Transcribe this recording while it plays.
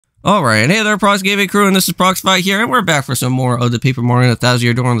Alright, hey there, Prox Gaming Crew, and this is Proxify here, and we're back for some more of the Paper Mario 1000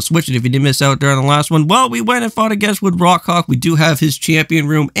 Year Door on the Switch. And if you did miss out during the last one, well, we went and fought against with Rockhawk. We do have his champion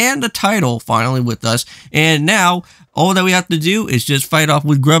room and the title finally with us, and now all that we have to do is just fight off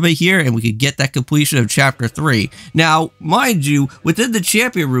with Grubba here, and we could get that completion of Chapter 3. Now, mind you, within the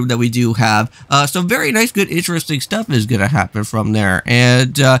champion room that we do have, some very nice, good, interesting stuff is going to happen from there.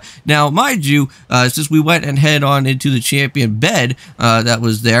 And now, mind you, since we went and head on into the champion bed that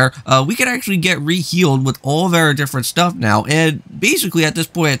was there, we can actually get re-healed with all of our different stuff now. And basically, at this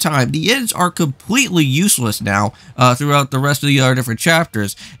point in time, the ends are completely useless now throughout the rest of the other different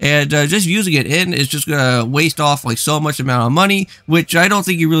chapters. And just using it in is just going to waste off like so much amount of money, which I don't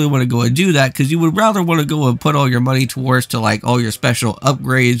think you really want to go and do that, because you would rather want to go and put all your money towards to like all your special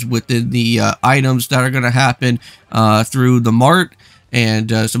upgrades within the items that are going to happen through the mart,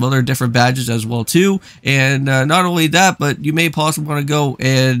 and some other different badges as well too. And not only that, but you may possibly want to go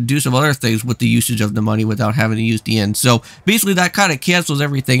and do some other things with the usage of the money without having to use the end. So basically that kind of cancels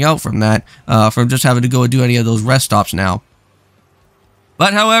everything out from that, from just having to go and do any of those rest stops now.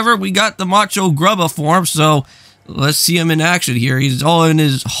 But however, we got the Macho Grubba form, so let's see him in action here. He's all in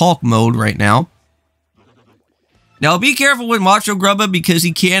his Hulk mode right now. Now, be careful with Macho Grubba, because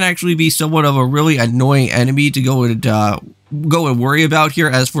he can actually be somewhat of a really annoying enemy to go and worry about here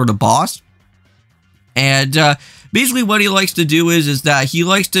as for the boss. And basically what he likes to do is that he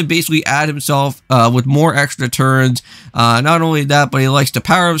likes to basically add himself with more extra turns. Not only that, but he likes to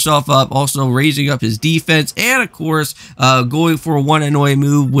power himself up, also raising up his defense, and of course going for one annoying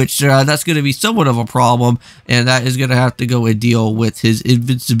move, which that's going to be somewhat of a problem, and that is going to have to go and deal with his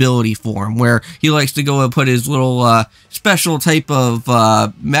invincibility form, where he likes to go and put his little special type of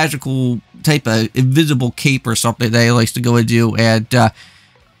magical type of invisible cape or something that he likes to go and do. And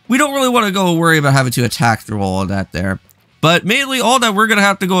we don't really want to go and worry about having to attack through all of that there. But mainly all that we're going to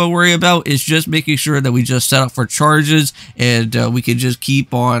have to go and worry about is just making sure that we just set up for charges, and we can just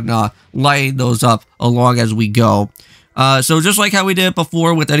keep on lighting those up along as we go. So just like how we did it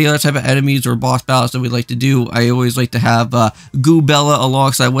before with any other type of enemies or boss battles that we like to do, I always like to have Goobella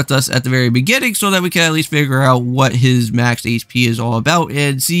alongside with us at the very beginning, so that we can at least figure out what his max HP is all about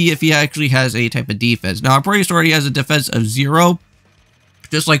and see if he actually has any type of defense. Now, I'm pretty sure he has a defense of 0,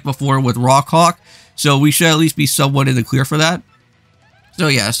 just like before with Rockhawk, so we should at least be somewhat in the clear for that. So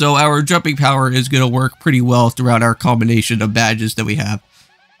yeah, so our jumping power is going to work pretty well throughout our combination of badges that we have.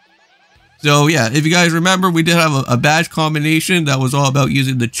 So yeah, if you guys remember, we did have a badge combination that was all about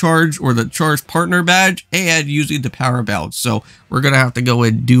using the charge or the charge partner badge and using the power bounce. So we're going to have to go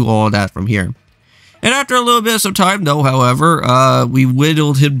and do all of that from here. And after a little bit of some time though, however, we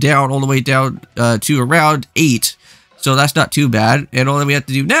whittled him down all the way down to around 8. So that's not too bad. And all that we have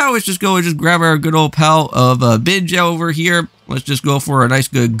to do now is just go and just grab our good old pal of Binge over here. Let's just go for a nice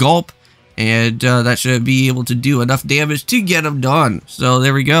good gulp. And that should be able to do enough damage to get him done. So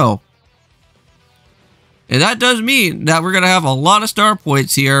there we go. And that does mean that we're going to have a lot of star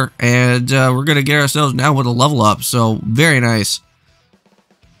points here. And we're going to get ourselves now with a level up. So very nice.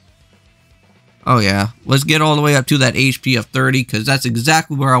 Oh yeah. Let's get all the way up to that HP of 30. Because that's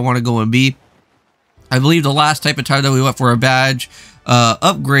exactly where I want to go and be. I believe the last type of time that we went for a badge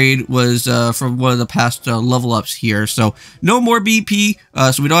upgrade was from one of the past level ups here. So no more BP,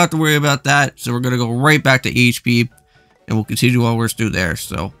 so we don't have to worry about that. So we're going to go right back to HP, and we'll continue while we're still there.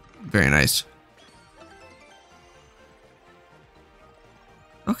 So very nice.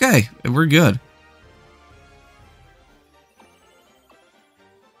 Okay, and we're good.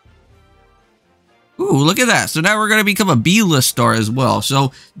 Ooh, look at that. So now we're going to become a B-list star as well.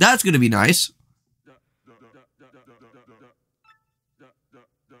 So that's going to be nice.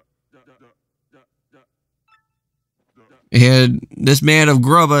 And this man of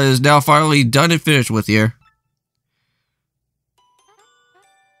Grubba is now finally done and finished with here.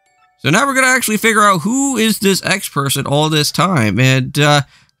 So now we're going to actually figure out who is this X person all this time. And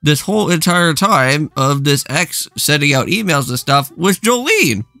this whole entire time of this X sending out emails and stuff was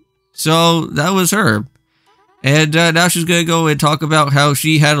Jolene. So that was her. And now she's going to go and talk about how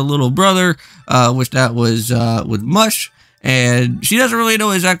she had a little brother, which that was with Mush. And she doesn't really know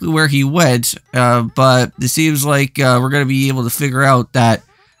exactly where he went, but it seems like we're going to be able to figure out that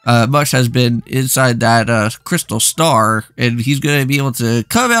Mush has been inside that crystal star, and he's going to be able to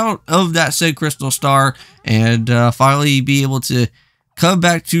come out of that said crystal star and finally be able to come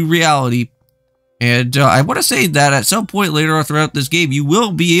back to reality. And I want to say that at some point later on throughout this game, you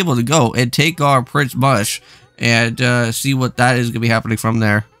will be able to go and take on Prince Mush and see what that is going to be happening from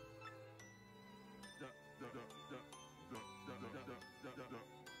there.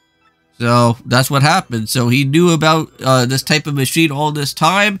 So that's what happened. So he knew about this type of machine all this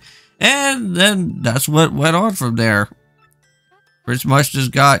time, and then that's what went on from there. Prince Mush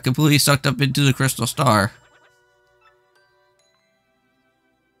just got completely sucked up into the crystal star.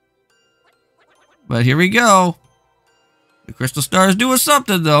 But here we go. The crystal star is doing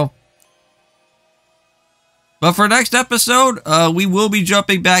something, though. But for next episode, we will be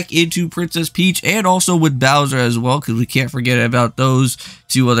jumping back into Princess Peach and also with Bowser as well, because we can't forget about those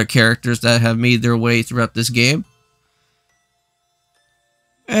two other characters that have made their way throughout this game.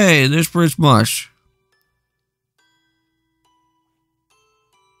 Hey, there's Prince Mush.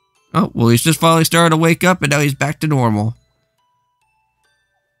 Oh, well, he's just finally starting to wake up, and now he's back to normal.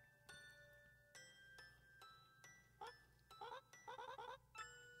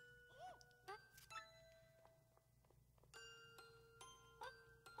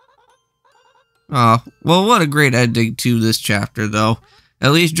 Oh, well, what a great ending to this chapter, though.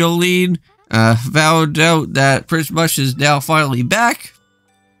 At least Jolene found out that Prince Mush is now finally back,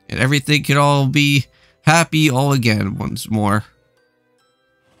 and everything can all be happy all again once more.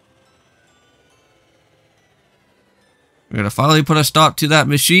 We're going to finally put a stop to that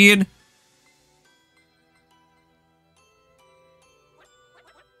machine.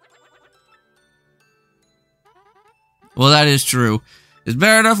 Well, that is true. It's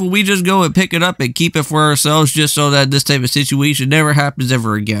better enough when we just go and pick it up and keep it for ourselves just so that this type of situation never happens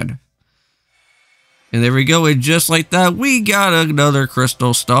ever again. And there we go, and just like that, we got another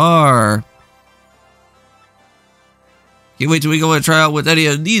crystal star. Can't wait till we go and try out with any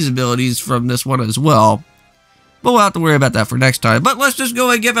of these abilities from this one as well. But we'll have to worry about that for next time. But let's just go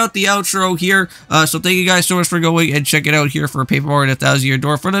and give out the outro here. So thank you guys so much for going and checking out here for Paper Mario 1000-Year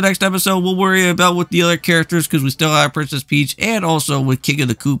Door. For the next episode, we'll worry about with the other characters because we still have Princess Peach and also with King of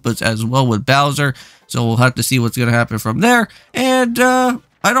the Koopas as well with Bowser. So we'll have to see what's going to happen from there. And I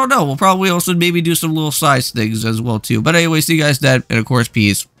don't know. We'll probably also maybe do some little side things as well too. But anyway, see you guys then. And of course,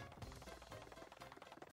 peace.